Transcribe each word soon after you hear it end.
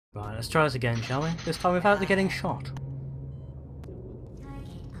Right, let's try this again, shall we? This time without the getting shot.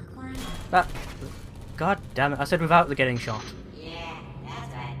 That... God damn it, I said without the getting shot. Yeah,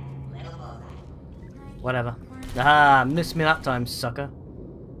 that's right. Little bullseye. Whatever. Ah, missed me that time, sucker.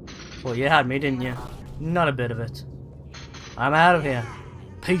 Well, you had me, didn't you? Not a bit of it. I'm out of here.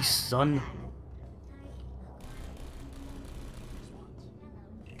 Peace, son.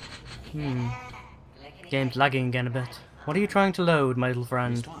 Game's lagging again a bit. What are you trying to load, my little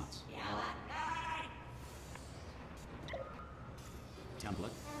friend? Template.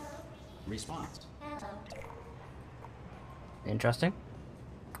 Response. Interesting.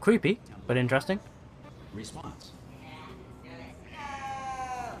 Creepy, but interesting. Response.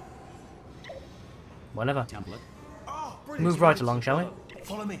 Whatever. Template. Oh, brilliant. Move right along, shall we?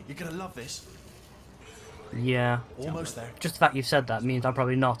 Follow me. You're gonna love this. Yeah. Almost there. Just the fact you've said that means I'm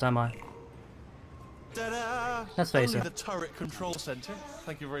probably not, am I? Ta-da! Let's face Only it. the turret control center.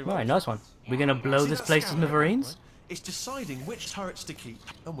 Thank you very much. Right, nice one. We're gonna blow See this that place to scanner? smithereens? Right? It's deciding which turrets to keep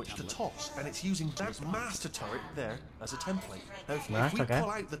and which to toss, and it's using that master turret there as a template. Now, if Right, we okay. pull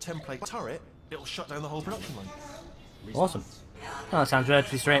out the template turret, it'll shut down the whole production line. Awesome. Oh, that sounds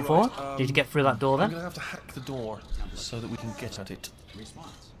relatively straightforward. Need to get through that door I'm then? gonna have to hack the door so that we can get at it.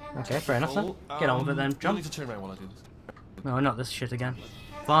 Response. Okay, fair enough then. Oh, Get on with it then, You'll jump. need to turn around while I do this. No, not this shit again.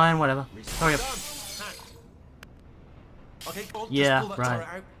 Fine, whatever. Hurry up. Done. Hacked. Okay, go on, Yeah, just pull that right.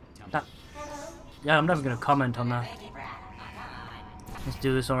 turret out. That... Yeah, I'm never gonna comment on that. Let's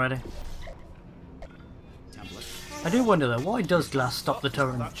do this already. Template. I do wonder though, why does glass stop the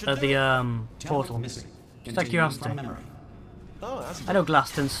turret, portal? Missing. Just out of curiosity. From memory. Oh, that's I know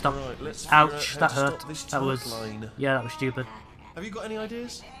glass didn't stop. Right, let's figure out Ouch, how that to hurt. stop this That was... turret line. Yeah, that was stupid. Have you got any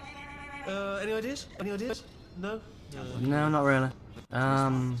ideas? Any ideas? Any ideas? No? No, not really.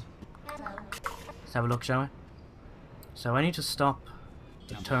 Let's have a look, shall we? So I need to stop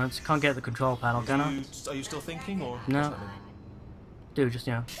the turrets. Can't get the control panel, can I? Are you still thinking, or? No. what's happening? Dude, just,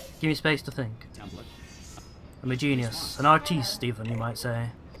 give me space to think. Template. I'm a genius. An artiste, even, you might say.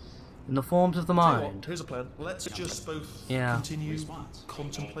 In the forms of the Tell you what, mind. here's a plan. Let's just both Yeah. continue Response.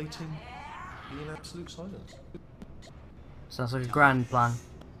 contemplating in absolute silence. Sounds like a grand plan.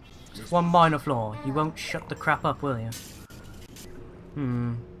 Just one minor flaw. You won't shut the crap up, will you?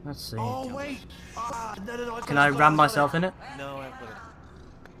 Let's see. Oh wait! No. Can I ram myself in it? No, I've got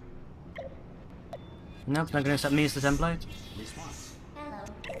it. No, it's not going to accept me as the template. Response.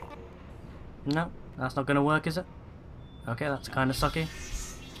 No, that's not going to work, is it? Okay, that's kind of sucky.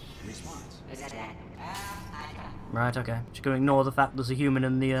 Response. Right, okay. Just going to ignore the fact there's a human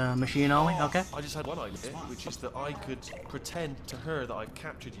in the machine, are we? Okay. I just had one idea, which is that I could pretend to her that I've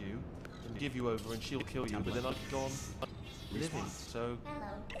captured you and give you over, and she'll kill you, but then I've gone living. So,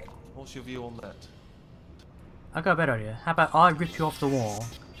 what's your view on that? I got a better idea. How about I rip you off the wall,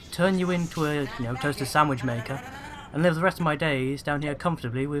 turn you into a, toasted sandwich maker, and live the rest of my days down here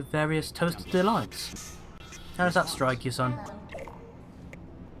comfortably with various toasted delights. How does that strike you, son?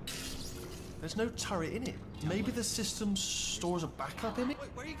 There's no turret in it. Maybe the system stores a backup in it? Wait,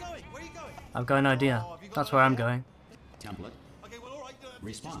 where are you going? Where are you going? I've got an idea. That's where I'm going. Template. Okay, well, alright.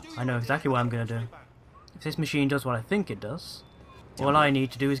 Response. I know exactly what I'm going to do. If this machine does what I think it does, all I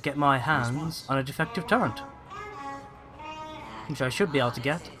need to do is get my hands on a defective turret. Which I should be able to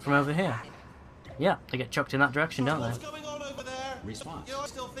get from over here. Yeah, they get chucked in that direction, don't What's they? going on over there? Response. You're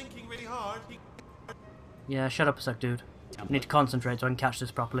still thinking really hard. Yeah, shut up a sec, dude. I need to concentrate so I can catch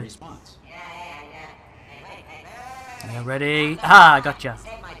this properly. Response. Yeah, ready? Ah, I gotcha.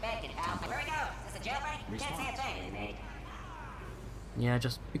 Save my bacon, pal. Where we go? Is this a jailbreak? Can't say a thing, mate. Yeah,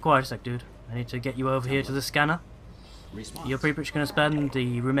 just be quiet a sec, dude. I need to get you over here to the scanner. Response. You're pretty much going to spend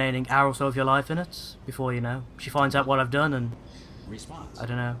the remaining hour or so of your life in it before, she finds out what I've done and, Response. I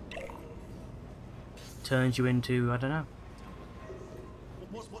don't know, turns you into, I don't know,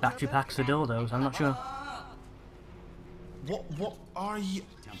 battery packs for dildos, I'm not sure. What are you?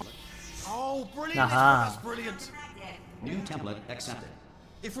 Template. Oh, brilliant! Aha. That's brilliant. New template accepted.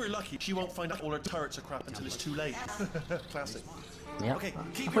 If we're lucky, she won't find out all her turrets are crap until it's too late. Classic. Yeah, Okay, I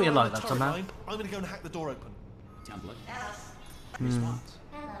keep thought your you'd eye on like the that turret somehow. line. I'm gonna go and hack the door open. Template. Response.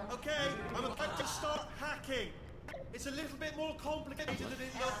 Okay, I'm about to start hacking. It's a little bit more complicated than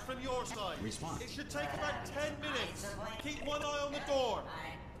it looked from your side. Response. It should take about 10 minutes. Keep one eye on the door.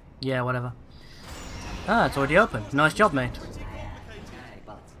 Yeah, whatever. Ah, it's already open. Nice job, mate.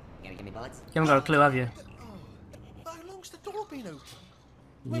 Bullets. You gonna give me bullets? You haven't got a clue, have you? How long's the door been open?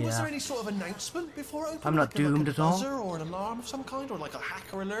 Was there Yeah. any sort of announcement before it opened? I'm not like doomed a at all. buzzer or an alarm of some kind, or like a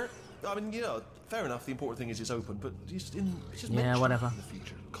hacker alert? I mean, fair enough. The important thing is it's open, but it's just Yeah, mention whatever. in the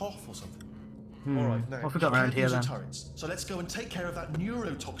future. Cough or something. Alright, now, What have we got you around can't here use your then? turrets, so let's go and take care of that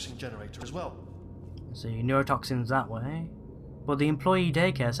neurotoxin generator as well. Let's see, neurotoxins that way. But the employee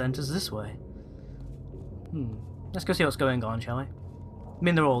daycare centre's this way. Let's go see what's going on, shall we? I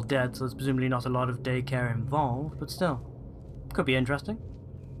mean, they're all dead, so there's presumably not a lot of daycare involved, but still. Could be interesting.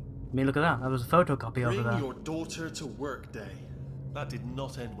 I mean, look at that. That was a photocopy over Bring there. your daughter to work day. That did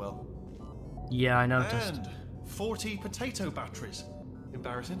not end well. Yeah, I noticed. And 40 potato batteries.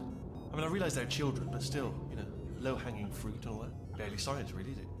 Embarrassing. I mean, I realise they're children, but still, you know, low-hanging fruit and all that. Barely science,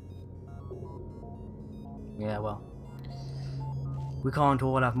 really, is it? Yeah, well. We can't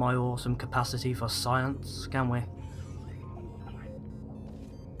all have my awesome capacity for science, can we?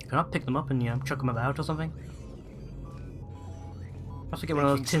 Can I pick them up and, you know, chuck them about or something? I have to get one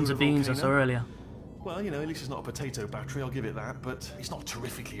of those tins of beans I saw earlier. Well, you know, at least it's not a potato battery, I'll give it that, but it's not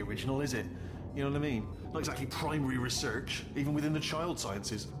terrifically original, is it? You know what I mean? Not exactly primary research, even within the child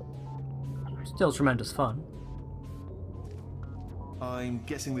sciences. Still tremendous fun. I'm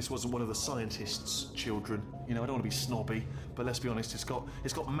guessing this wasn't one of the scientists' children. You know, I don't want to be snobby, but let's be honest, it's got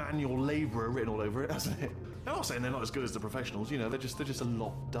manual labourer written all over it, hasn't it? I'm not saying they're not as good as the professionals, you know, they're just a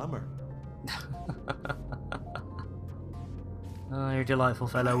lot dumber. Oh, you're a delightful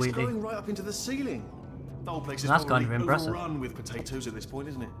fellow, It's Wheatley. going right up into the ceiling. The whole place is That's probably kind of impressive. overrun with potatoes at this point,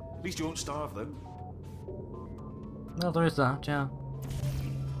 isn't it? At least you won't starve, though. Well, there is that, yeah.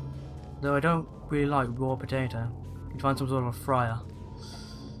 Though I don't really like raw potato. You can find some sort of a fryer.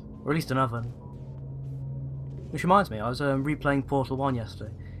 Or at least an oven. Which reminds me, I was replaying Portal 1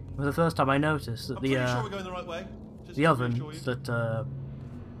 yesterday. It was the first time I noticed that I'm pretty sure we're going the right way. Just the to oven reassure you.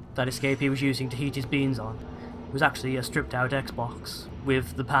 that escapee was using to heat his beans on was actually a stripped out Xbox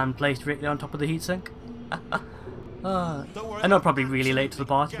with the pan placed directly on top of the heatsink. Don't worry, I know I'm probably really late to the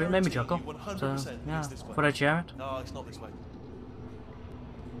party, but it made me guarantee chuckle. you 100% So, it's yeah, this way. thought I'd share it. No, it's not this way.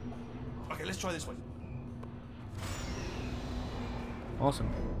 Okay, let's try this way. Awesome.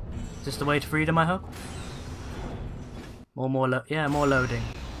 Is this the way to freedom, I hope? More loading.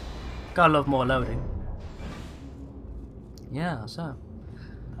 Gotta love more loading. Yeah, so.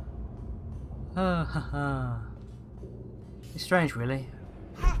 It's strange, really.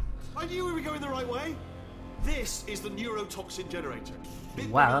 Ha! I knew we were going the right way. This is the neurotoxin generator. Bit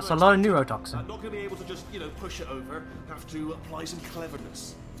Wow, more that's a lot of unexpected. neurotoxin. I'm not going to be able to just, you know, push it over. Have to apply some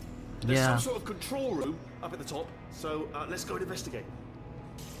cleverness. There's Yeah. some sort of control room up at the top, so let's go and investigate.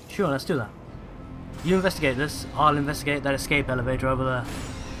 Sure, let's do that. You investigate this, I'll investigate that escape elevator over there.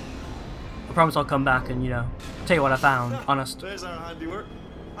 I promise I'll come back and, you know, tell you what I found, honest. There's our handiwork.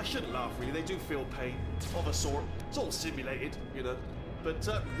 I shouldn't laugh, really. They do feel pain, of a sort. It's all simulated, you know. But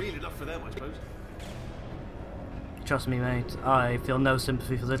real enough for them, I suppose. Trust me, mate, I feel no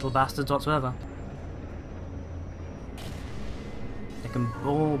sympathy for little bastards whatsoever. They can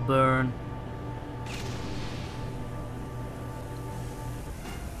all burn.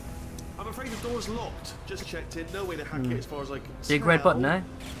 I'm afraid the door's locked. Just checked it. No way to hack it as far as I can Big red button, eh?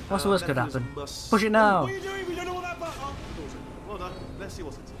 What's the worst could happen? Push it now! What are you doing? We don't know what that button... Oh, the door's open. Well done. Let's see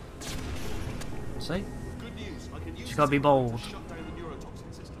what's inside. See? Good news. I can use Just gotta be this bold. to shut down the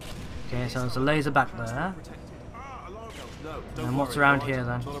neurotoxin system. Okay, so there's a laser back there. Ah, alarm bells. No, don't And what's worry, around alright? here,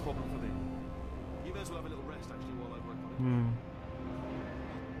 then? It's not a problem for me. You may as well have a little rest, actually, while I work on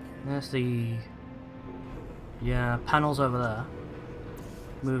it. There's the... Yeah, panels over there.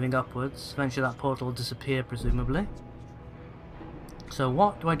 Moving upwards. Eventually that portal will disappear, presumably. So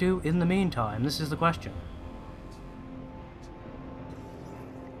what do I do in the meantime? This is the question.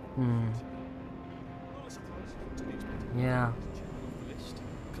 Not a surprise. To be expected. Yeah. List.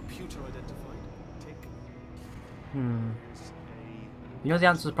 Computer identified. Tick. You know the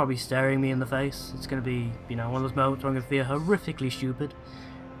answer's probably staring me in the face. It's gonna be, you know, one of those moments where I'm gonna feel horrifically stupid.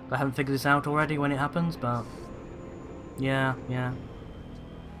 I haven't figured this out already when it happens, but... Yeah.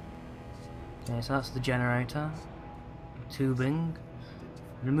 Okay, so that's the generator. Tubing.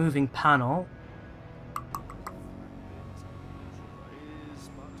 Removing panel.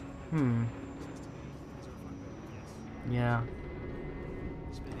 Yeah.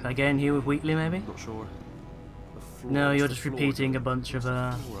 Can I get in here with Wheatley, maybe? Not sure. The floor, No, what's you're the just floor repeating doing? a bunch of,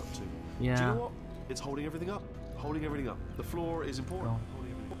 What's the floor up to? yeah. Do you know what? It's holding everything up. Holding everything up. The floor is important. Cool.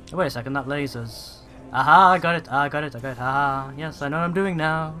 Holding everything up. Oh, wait a second, that laser's... Aha, I got it, haha. Yes, I know what I'm doing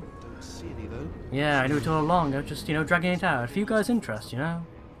now. Don't see any though. Yeah, I knew it all along. I was just, you know, dragging it out. If you guys interest, you know,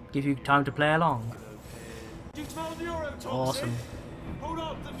 give you time to play along. Do you smell neurotoxin? Awesome. Hold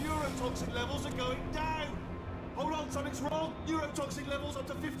on, the neurotoxin levels are going down. Hold on, something's wrong. Neurotoxin levels up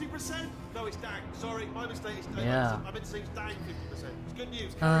to 50%. No, it's down. Sorry, my mistake. It's down. Yeah. I meant to say it's down 50%. It's good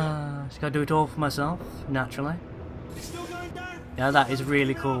news. Carry on. Just gotta do it all for myself, naturally. It's still going down. Yeah, that is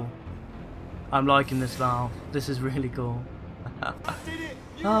really cool. I'm liking this valve. This is really cool.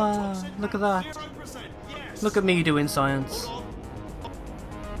 Ah, look at that. Look at me doing science.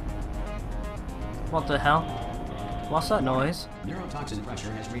 What the hell? What's that noise? Neurotoxin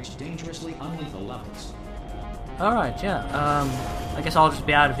pressure has reached dangerously unlethal levels. Alright, yeah. I guess I'll just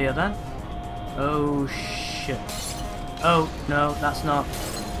be out of here then. Oh, shit. Oh, no, that's not.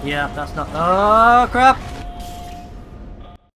 Yeah, that's not. Oh, crap!